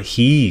on what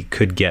he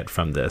could get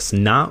from this,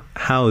 not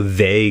how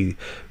they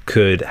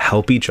could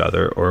help each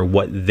other or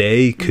what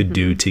they could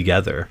do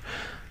together.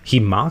 He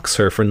mocks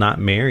her for not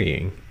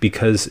marrying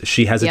because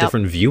she has a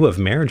different view of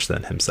marriage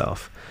than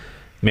himself.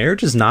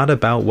 Marriage is not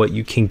about what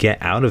you can get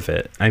out of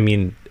it. I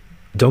mean,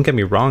 don't get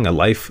me wrong, a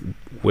life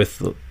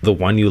with the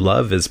one you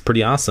love is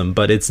pretty awesome,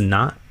 but it's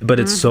not, but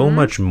it's so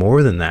much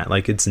more than that.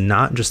 Like, it's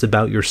not just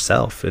about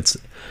yourself.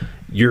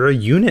 You're a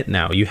unit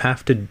now. You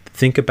have to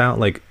think about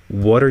like,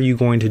 what are you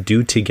going to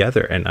do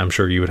together? And I'm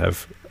sure you would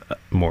have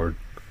more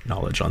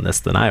knowledge on this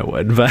than I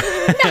would, but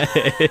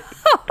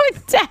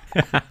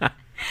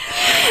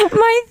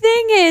My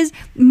thing is,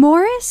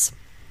 Morris,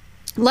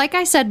 like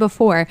I said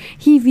before,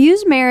 he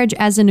views marriage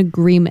as an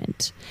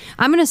agreement.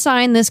 I'm going to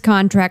sign this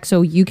contract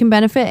so you can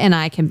benefit and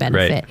I can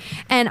benefit. Right.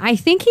 And I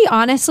think he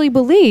honestly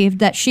believed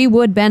that she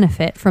would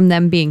benefit from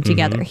them being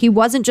together. He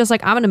wasn't just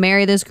like, I'm going to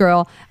marry this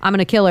girl, I'm going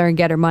to kill her and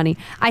get her money.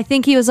 I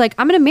think he was like,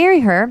 I'm going to marry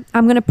her,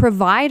 I'm going to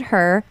provide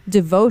her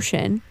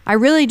devotion. I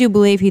really do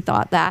believe he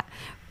thought that.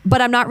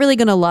 But I'm not really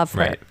going to love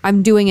her. Right.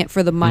 I'm doing it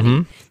for the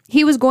money.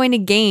 He was going to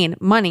gain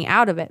money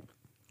out of it.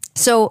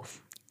 So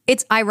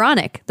it's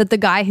ironic that the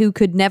guy who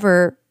could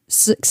never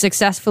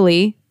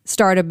successfully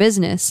start a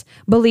business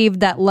believed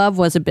that love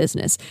was a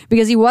business,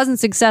 because he wasn't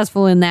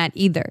successful in that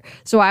either.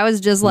 So I was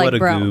just like,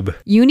 bro, goob.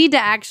 You need to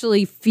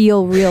actually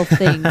feel real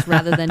things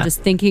rather than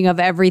just thinking of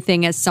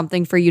everything as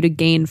something for you to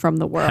gain from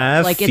the world.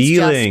 Have like,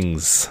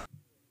 feelings.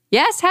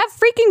 Yes, have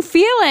freaking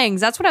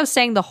feelings. That's what I was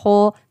saying the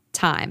whole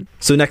time.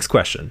 So next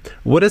question.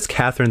 What does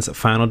Catherine's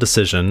final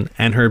decision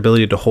and her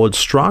ability to hold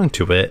strong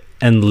to it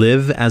and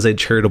live as a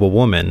charitable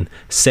woman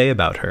say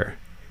about her?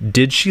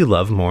 Did she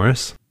love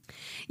Morris?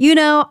 You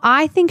know,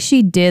 I think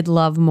she did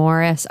love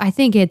Morris. I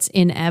think it's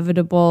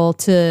inevitable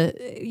to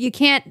you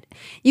can't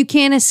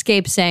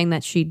escape saying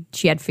that she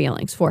had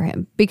feelings for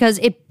him because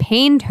it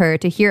pained her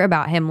to hear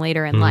about him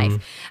later in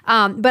life.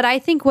 But I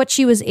think what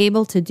she was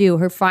able to do,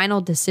 her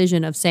final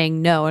decision of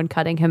saying no and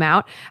cutting him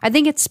out, I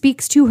think it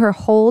speaks to her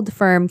hold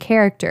firm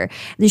character.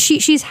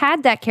 She's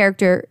had that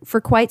character for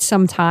quite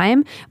some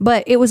time,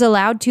 but it was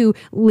allowed to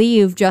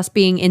leave just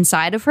being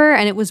inside of her,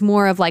 and it was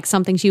more of like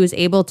something she was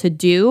able to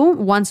do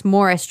once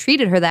Morris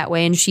treated her that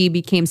way and she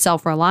became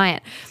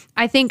self-reliant.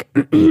 I think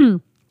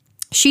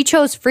she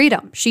chose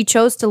freedom. She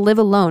chose to live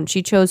alone.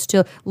 She chose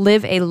to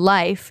live a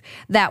life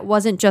that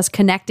wasn't just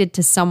connected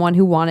to someone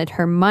who wanted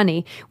her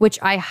money, which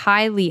I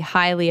highly,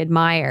 highly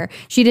admire.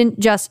 She didn't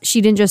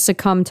just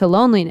succumb to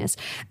loneliness.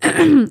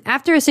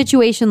 After a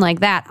situation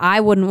like that, I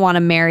wouldn't want to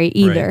marry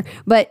either.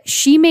 Right. But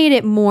she made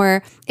it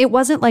more. It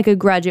wasn't like a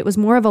grudge. It was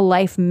more of a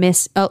life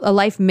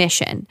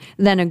mission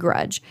than a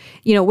grudge.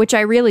 You know, which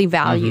I really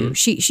value.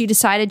 She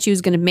decided she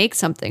was going to make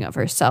something of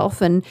herself,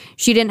 and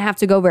she didn't have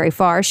to go very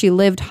far. She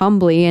lived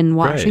humbly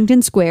and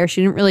Washington Square.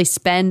 She didn't really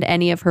spend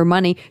any of her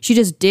money. She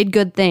just did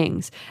good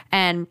things.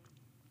 And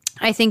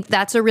I think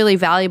that's a really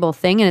valuable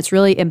thing, and it's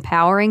really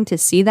empowering to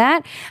see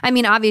that. I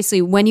mean,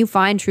 obviously, when you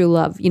find true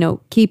love, you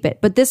know, keep it.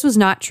 But this was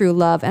not true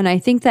love. And I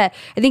think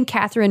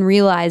Catherine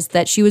realized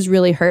that she was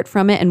really hurt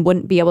from it and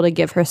wouldn't be able to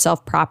give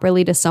herself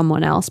properly to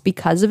someone else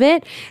because of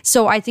it.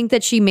 So I think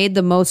that she made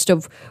the most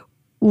of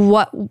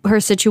what her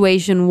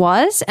situation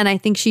was. And I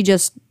think she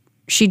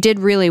did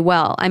really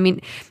well. I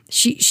mean,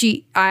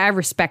 I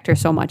respect her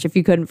so much. If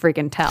you couldn't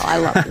freaking tell, I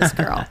love this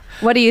girl.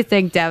 What do you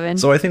think, Devin?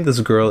 So I think this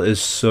girl is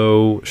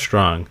so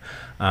strong.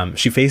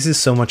 She faces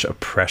so much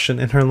oppression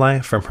in her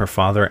life from her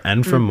father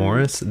and from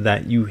Morris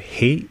that you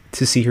hate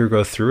to see her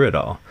go through it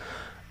all.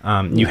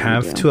 You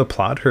have to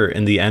applaud her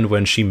in the end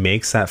when she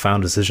makes that final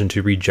decision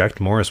to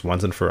reject Morris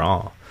once and for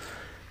all.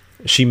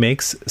 She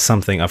makes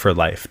something of her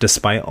life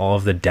despite all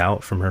of the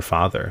doubt from her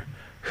father.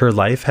 Her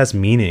life has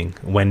meaning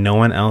when no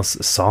one else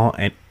saw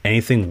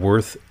anything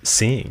worth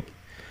seeing.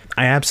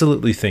 I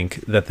absolutely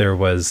think that there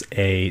was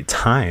a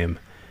time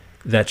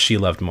that she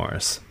loved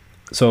Morris.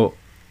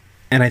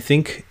 And I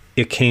think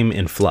it came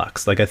in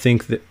flux. Like, I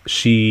think that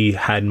she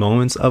had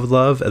moments of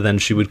love and then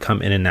she would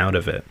come in and out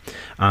of it.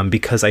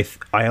 Because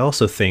I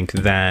also think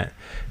that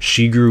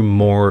she grew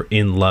more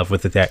in love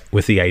with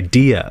the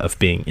idea of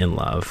being in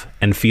love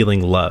and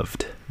feeling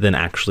loved than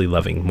actually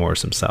loving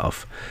Morris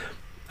himself.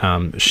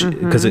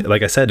 Because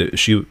like I said,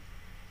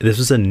 this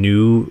was a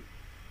new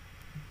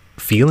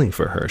feeling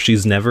for her.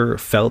 She's never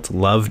felt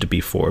loved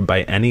before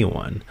by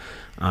anyone.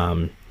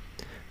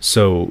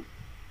 So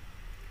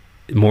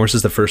Morris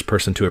is the first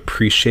person to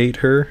appreciate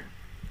her,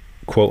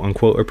 quote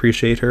unquote,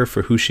 appreciate her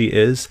for who she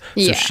is.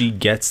 So she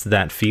gets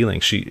that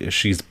feeling.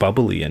 She's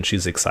bubbly and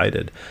she's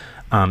excited.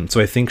 So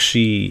I think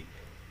she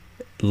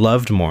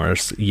loved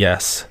Morris,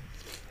 yes,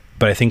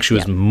 but I think she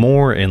was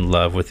more in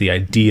love with the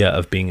idea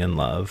of being in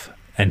love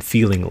and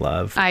feeling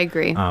love. I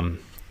agree. I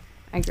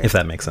agree. If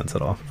that makes sense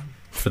at all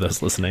for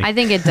those listening. I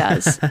think it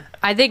does.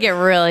 I think it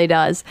really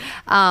does.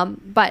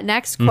 But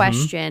next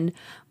question.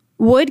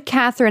 Would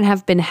Catherine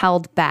have been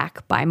held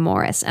back by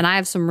Morris? And I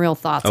have some real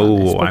thoughts on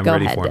this. I'm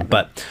ready for it.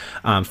 But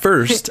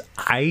first,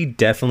 I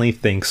definitely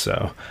think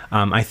so.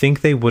 I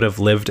think they would have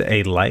lived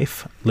a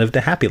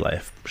happy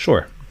life.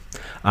 Sure.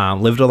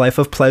 Lived a life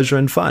of pleasure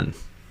and fun.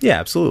 Yeah,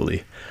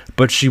 absolutely.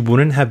 But she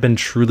wouldn't have been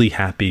truly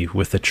happy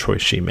with the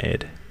choice she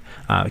made.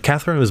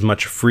 Catherine was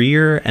much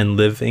freer and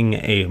living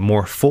a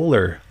more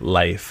fuller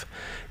life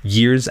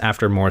years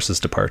after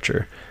Morris's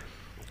departure.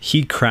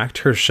 He cracked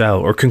her shell,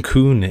 or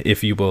cocoon,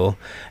 if you will,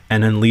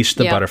 and unleashed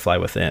the butterfly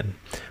within.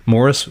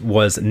 Morris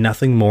was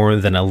nothing more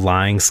than a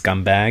lying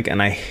scumbag, and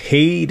I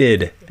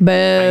hated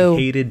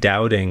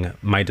doubting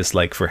my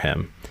dislike for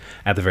him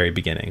at the very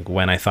beginning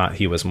when I thought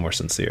he was more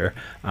sincere.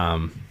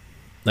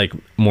 Like,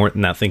 more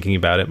not thinking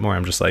about it more,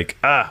 I'm just like,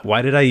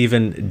 why did I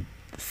even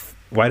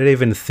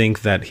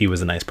think that he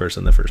was a nice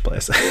person in the first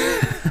place?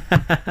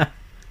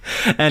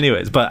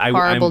 Anyways, but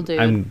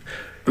I'm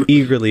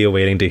eagerly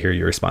awaiting to hear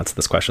your response to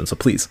this question, so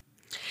please.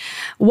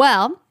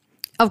 Well,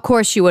 of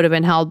course she would have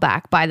been held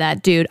back by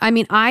that dude. I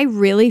mean, I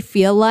really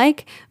feel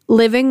like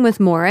living with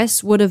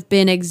Morris would have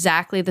been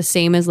exactly the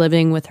same as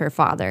living with her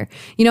father.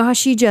 You know how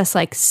she just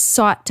like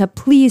sought to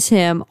please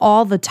him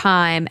all the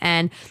time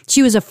and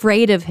she was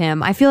afraid of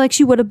him. I feel like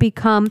she would have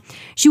become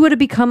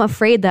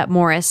afraid that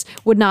Morris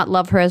would not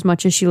love her as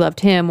much as she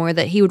loved him, or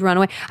that he would run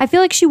away. I feel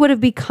like she would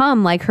have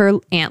become like her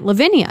Aunt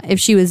Lavinia if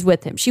she was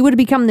with him. She would have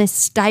become this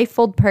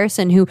stifled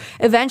person who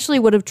eventually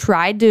would have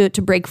tried to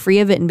break free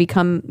of it and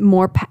become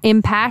more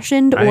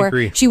impassioned,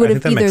 or she would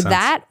have either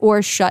that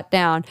or shut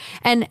down.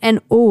 And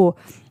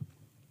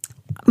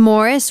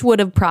Morris would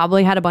have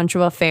probably had a bunch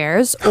of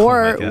affairs,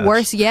 or gosh.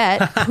 worse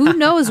yet, who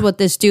knows what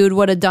this dude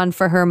would have done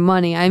for her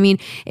money. I mean,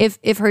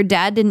 if her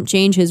dad didn't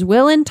change his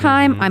will in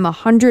time, I'm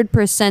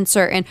 100%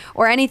 certain,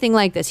 or anything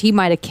like this, he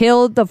might have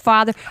killed the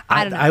father.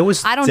 I don't know. I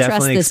was I don't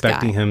definitely trust this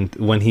expecting guy. him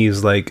when he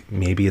was like,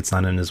 maybe it's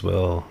not in his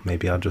will.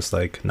 Maybe I'll just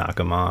like knock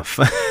him off.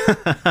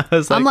 I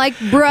was I'm like,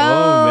 bro,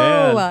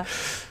 oh, man.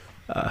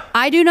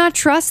 I do not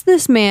trust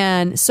this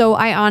man. So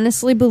I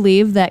honestly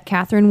believe that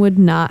Catherine would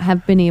not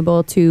have been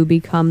able to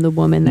become the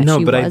woman that No,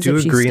 she but was. I do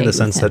if she agree in the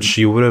stayed with sense that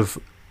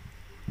him.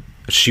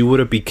 she would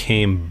have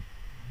became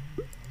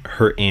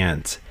her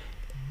aunt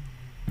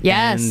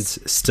Yes.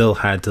 and still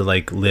had to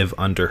like live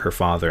under her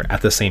father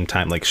at the same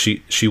time. Like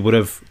she would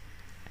have.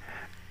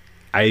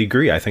 I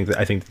agree. I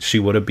think she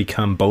would have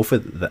become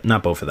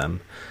not both of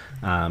them.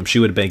 She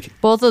would make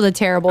Both of the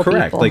terrible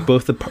correct, people. like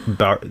both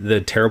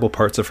the terrible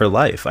parts of her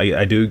life.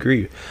 I do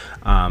agree.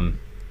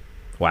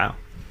 Wow,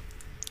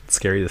 it's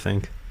scary to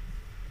think.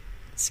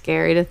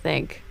 Scary to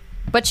think.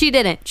 But she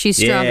didn't. She's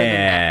stronger than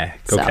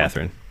that. Go So,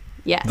 Catherine.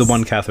 Yes. The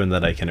one Catherine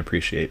that I can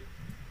appreciate.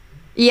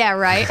 Yeah,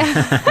 right.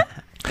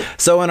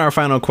 So in our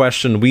final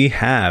question, we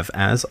have,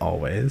 as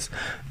always,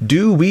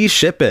 do we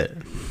ship it?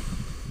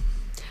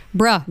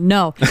 Bruh,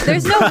 no.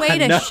 There's no way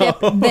to no. ship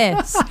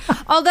this.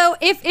 Although,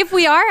 if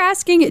we are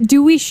asking,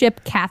 do we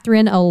ship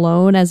Catherine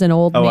alone as an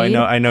old maid?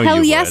 I know Hell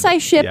you yes, would. I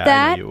ship Yeah, I know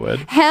that. you would.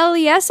 Hell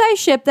yes, I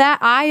ship that.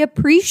 I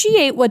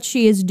appreciate what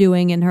she is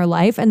doing in her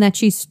life and that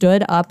she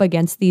stood up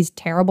against these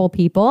terrible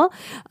people.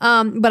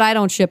 But I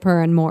don't ship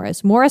her and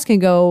Morris. Morris can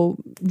go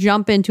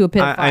jump into a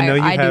pit of fire. I know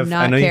you have. do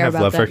not I know you care have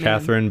about love for that man.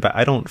 Catherine, but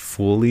I don't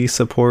fully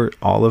support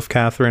all of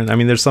Catherine. I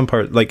mean, there's some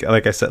part like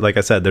I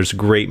said, there's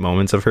great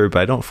moments of her,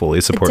 but I don't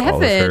fully support all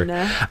of Devin. her.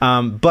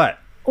 But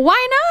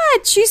Why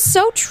not? She's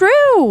so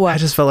true. I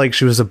just felt like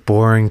she was a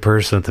boring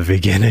person at the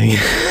beginning.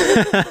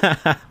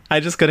 I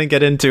just couldn't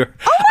get into her.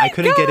 I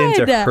couldn't get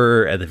into God.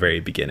 her at the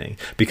very beginning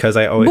because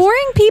I always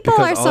Boring people because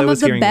are all I some of was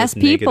the hearing best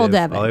was people, negative-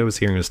 Devin. All I was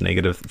hearing was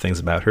negative things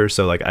about her,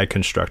 so like I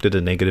constructed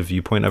a negative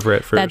viewpoint of her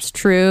at first. That's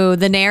true.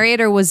 The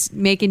narrator was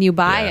making you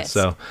biased.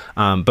 So,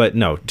 but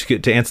no,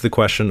 to answer the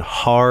question,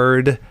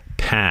 hard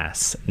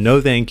pass. No,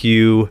 thank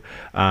you.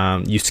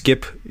 You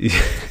skip.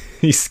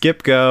 You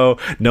skip go.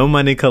 No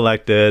money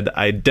collected.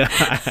 I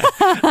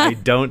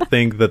don't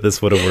think that this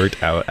would have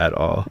worked out at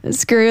all.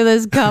 Screw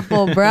this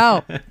couple,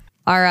 bro.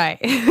 All right.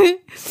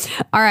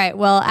 All right.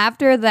 Well,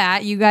 after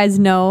that, you guys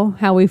know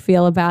how we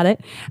feel about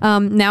it.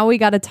 Now we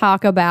got to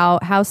talk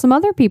about how some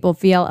other people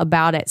feel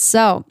about it.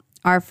 So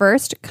our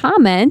first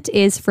comment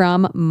is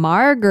from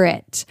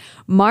Margaret.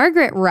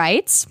 Margaret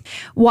writes,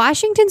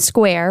 Washington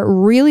Square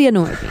really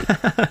annoyed me.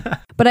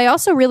 But I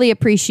also really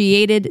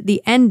appreciated the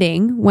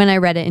ending when I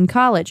read it in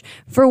college.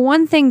 For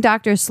one thing,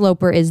 Dr.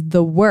 Sloper is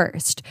the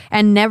worst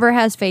and never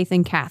has faith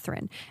in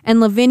Catherine. And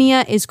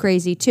Lavinia is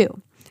crazy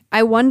too.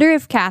 I wonder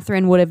if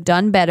Catherine would have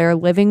done better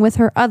living with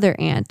her other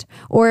aunt,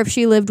 or if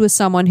she lived with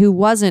someone who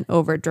wasn't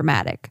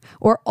overdramatic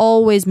or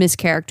always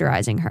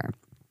mischaracterizing her.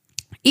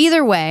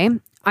 Either way,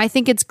 I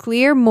think it's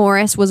clear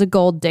Morris was a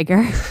gold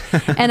digger,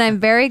 and I'm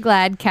very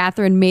glad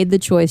Catherine made the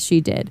choice she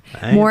did.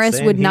 ain't Morris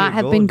saying would he not a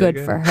have gold been good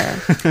digger. for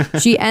her.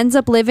 She ends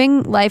up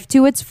living life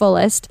to its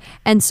fullest,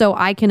 and so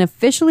I can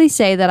officially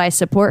say that I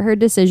support her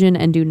decision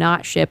and do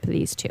not ship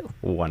these two.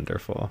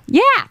 Wonderful.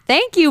 Yeah,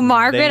 thank you,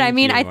 Margaret. Thank I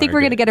mean, you, I think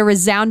we're going to Margaret. get a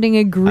resounding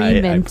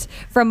agreement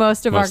from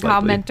most of most our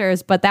likely.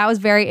 commenters, but that was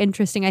very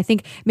interesting. I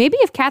think maybe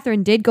if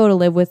Catherine did go to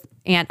live with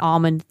Aunt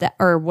Almond,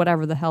 or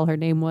whatever the hell her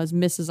name was,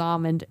 Mrs.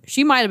 Almond,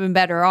 she might have been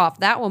better off.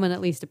 That woman at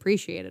least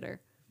appreciated her.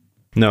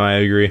 No, I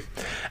agree.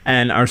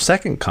 And our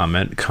second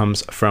comment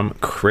comes from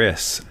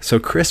Chris. So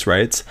Chris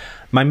writes,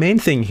 my main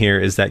thing here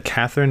is that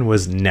Catherine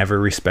was never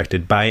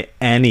respected by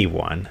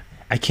anyone.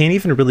 I can't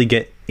even really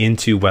get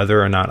into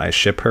whether or not I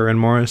ship her and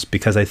Morris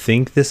because I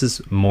think this is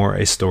more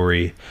a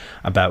story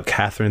about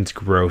Catherine's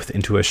growth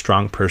into a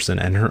strong person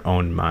in her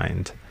own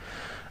mind.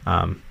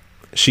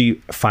 She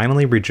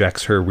finally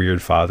rejects her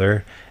weird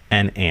father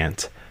and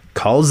aunt,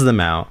 calls them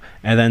out,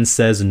 and then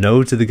says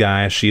no to the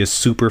guy she is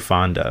super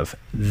fond of.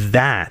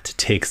 That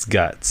takes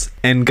guts.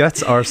 And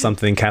guts are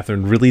something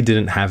Catherine really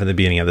didn't have in the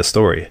beginning of the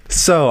story.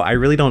 So I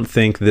really don't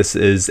think this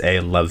is a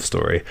love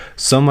story,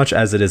 so much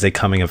as it is a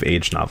coming of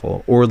age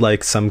novel, or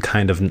like some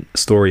kind of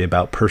story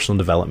about personal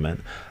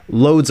development.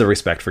 Loads of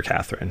respect for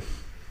Catherine.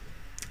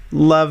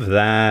 Love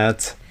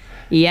that.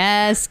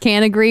 Yes,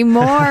 can't agree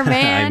more,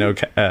 man. I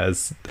know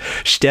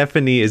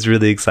Stephanie is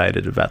really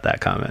excited about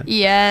that comment.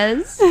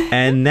 Yes.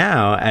 And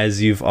now,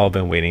 as you've all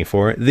been waiting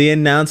for, the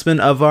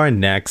announcement of our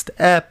next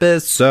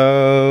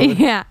episode.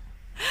 Yeah.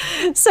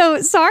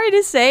 So sorry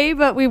to say,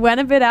 but we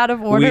went a bit out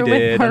of order We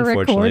did, with our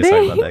unfortunately. recording.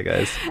 Sorry about that,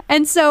 guys.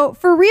 And so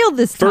for real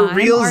this For time, our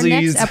realsies.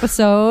 next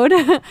episode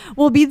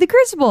will be The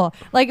Crucible,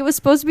 like it was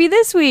supposed to be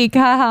this week.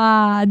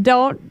 Haha,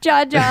 don't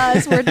judge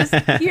us. We're just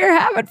here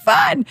having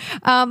fun.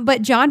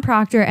 But John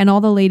Proctor and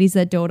all the ladies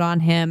that dote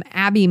on him,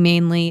 Abby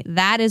mainly,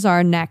 that is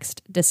our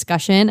next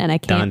discussion, and I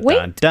can't Dun,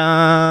 wait.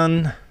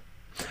 dun, dun.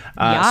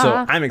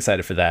 So I'm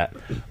excited for that.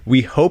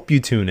 We hope you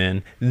tune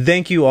in.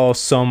 Thank you all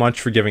so much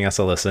for giving us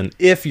a listen.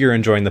 If you're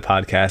enjoying the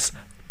podcast,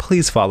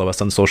 please follow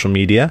us on social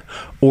media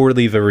or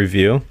leave a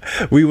review.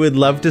 We would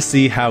love to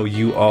see how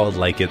you all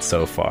like it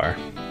so far.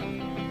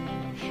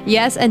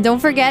 Yes, and don't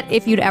forget,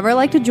 if you'd ever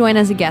like to join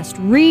as a guest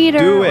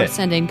reader or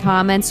send in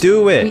comments,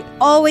 do it. We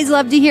always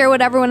love to hear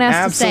what everyone has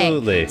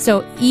Absolutely. to say.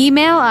 So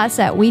email us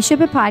at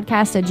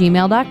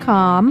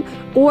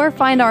weshipitpodcast@gmail.com or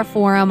find our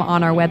forum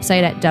on our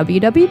website at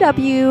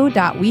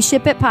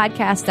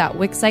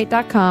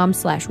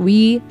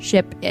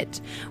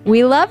www.weshipitpodcast.wixsite.com/weshipit.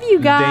 We love you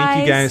guys.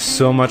 Thank you guys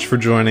so much for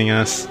joining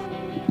us.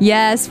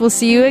 Yes, we'll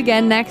see you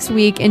again next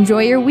week.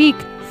 Enjoy your week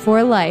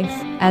for life,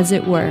 as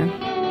it were.